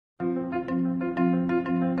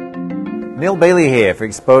Neale Bayly here for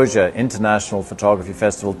Xposure International Photography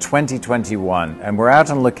Festival 2021, and we're out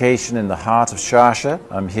on location in the Heart of Sharjah.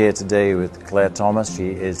 I'm here today with Claire Thomas. She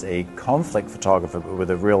is a conflict photographer but with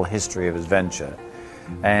a real history of adventure,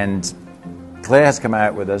 and Claire has come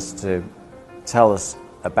out with us to tell us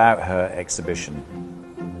about her exhibition.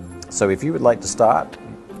 So if you would like to start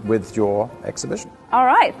with your exhibition. All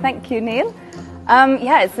right, thank you, Neil.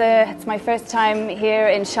 It's my first time here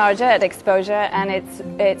in Sharjah at Xposure, and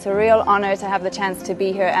it's a real honor to have the chance to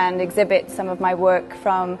be here and exhibit some of my work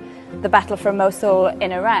from the Battle for Mosul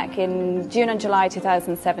in Iraq in June and July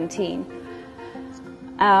 2017.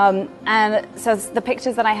 And so the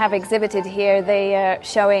pictures that I have exhibited here, they are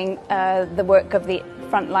showing the work of the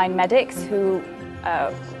frontline medics who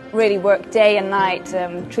really work day and night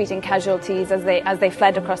treating casualties as they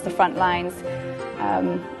fled across the front lines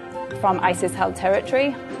from ISIS-held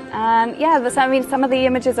territory. And some of the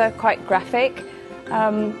images are quite graphic,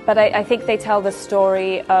 but I think they tell the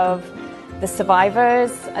story of the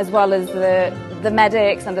survivors as well as the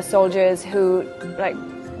medics and the soldiers who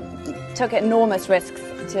took enormous risks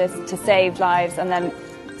to save lives and then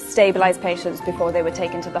stabilize patients before they were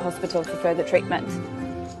taken to the hospital for further treatment.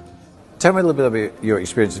 Tell me a little bit about your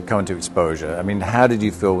experience of coming to Xposure. I mean, how did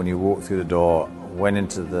you feel when you walked through the door, went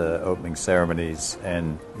into the opening ceremonies,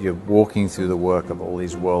 and you're walking through the work of all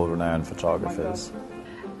these world-renowned photographers?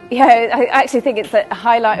 Yeah, I actually think it's a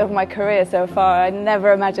highlight of my career so far. I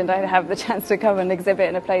never imagined I'd have the chance to come and exhibit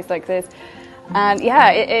in a place like this. And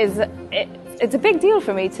yeah, it's a big deal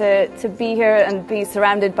for me to be here and be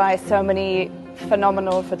surrounded by so many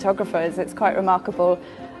phenomenal photographers. It's quite remarkable.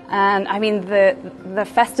 And I mean, the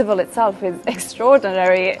festival itself is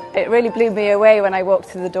extraordinary. It really blew me away when I walked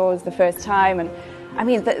through the doors the first time. And I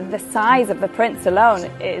mean, the size of the prints alone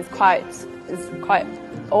is quite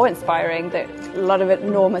awe-inspiring. A lot of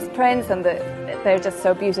enormous prints, and they're just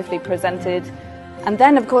so beautifully presented. And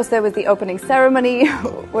then, of course, there was the opening ceremony,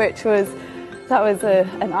 which was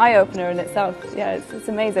an eye-opener in itself. Yeah, it's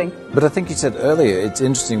amazing. But I think you said earlier, it's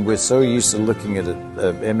interesting, we're so used to looking at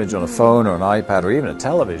an image on a phone or an iPad or even a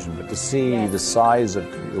television, but to see the size of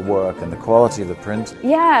the work and the quality of the print.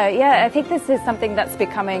 Yeah, I think this is something that's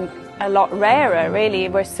becoming a lot rarer, really.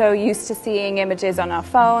 We're so used to seeing images on our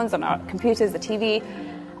phones, on our computers, the TV,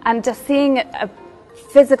 and just seeing a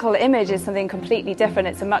physical image is something completely different.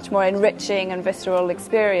 It's a much more enriching and visceral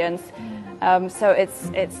experience. So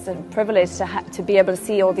it's a privilege to be able to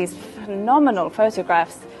see all these phenomenal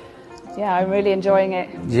photographs. Yeah, I'm really enjoying it.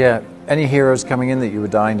 Yeah. Any heroes coming in that you were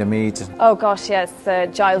dying to meet? Oh gosh, yes.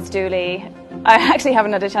 Giles Dooley. I actually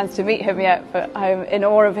haven't had a chance to meet him yet, but I'm in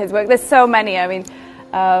awe of his work. There's so many. I mean,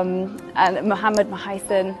 and Mohammed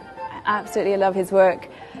Mahisen. I absolutely love his work.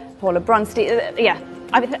 Paula Bronstein. Yeah.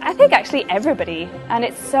 I think actually everybody, and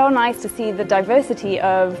it's so nice to see the diversity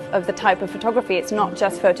of the type of photography. It's not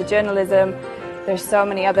just photojournalism. There's so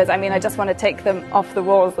many others. I mean, I just want to take them off the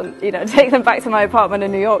walls and take them back to my apartment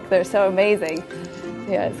in New York. They're so amazing.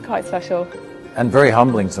 Yeah, it's quite special. And very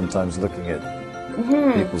humbling sometimes looking at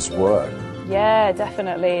people's work. Yeah,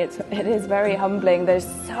 definitely. It is very humbling. There's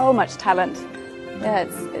so much talent. Yeah,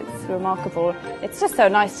 it's remarkable. It's just so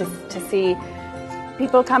nice to see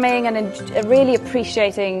people coming and really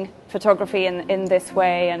appreciating photography in this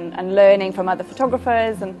way and learning from other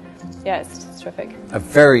photographers, and yeah, it's terrific. A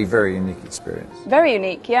very, very unique experience. Very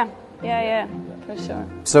unique, yeah, for sure.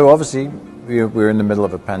 So obviously we're in the middle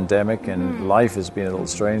of a pandemic, and life has been a little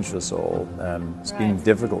strange for us all. It's been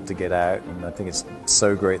difficult to get out, and I think it's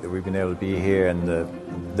so great that we've been able to be here and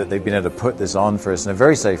that they've been able to put this on for us in a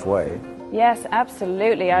very safe way. Yes,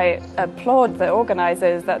 absolutely. I applaud the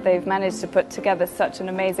organisers that they've managed to put together such an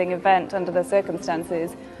amazing event under the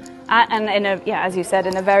circumstances, and as you said,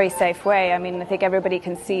 in a very safe way. I mean, I think everybody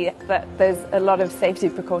can see that there's a lot of safety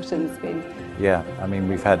precautions being. Yeah, I mean,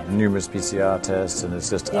 we've had numerous PCR tests, and it's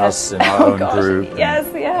just us in our own group. Yes,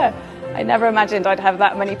 yeah. I never imagined I'd have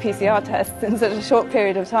that many PCR tests in such a short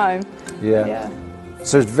period of time. Yeah.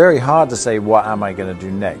 So it's very hard to say what am I going to do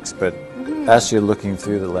next, but as you're looking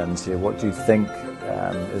through the lens here, what do you think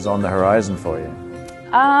is on the horizon for you?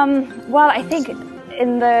 Well, I think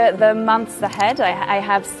in the months ahead, I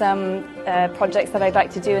have some projects that I'd like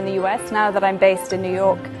to do in the US. Now that I'm based in New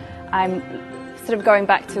York, I'm sort of going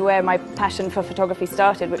back to where my passion for photography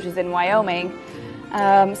started, which was in Wyoming.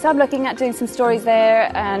 So I'm looking at doing some stories there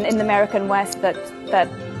and in the American West that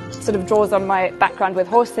sort of draws on my background with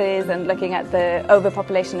horses and looking at the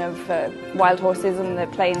overpopulation of wild horses in the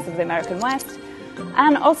plains of the American West.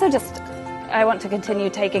 And also I want to continue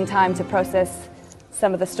taking time to process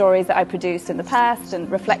some of the stories that I produced in the past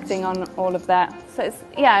and reflecting on all of that. So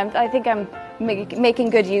I think I'm making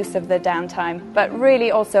good use of the downtime, but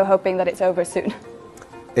really also hoping that it's over soon.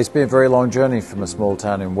 It's been a very long journey from a small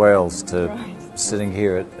town in Wales to sitting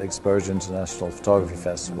here at Xposure International Photography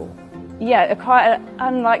Festival. Yeah, quite an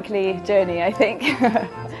unlikely journey, I think.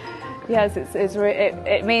 Yes,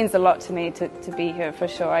 it means a lot to me to be here, for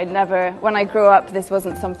sure. When I grew up, this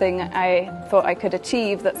wasn't something I thought I could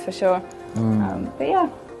achieve, that's for sure. But yeah.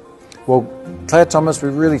 Well, Claire Thomas, we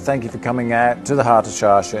really thank you for coming out to the Heart of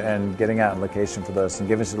Sharjah and getting out on location for this and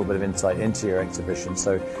giving us a little bit of insight into your exhibition.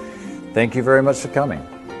 So thank you very much for coming.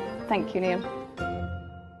 Thank you, Neil.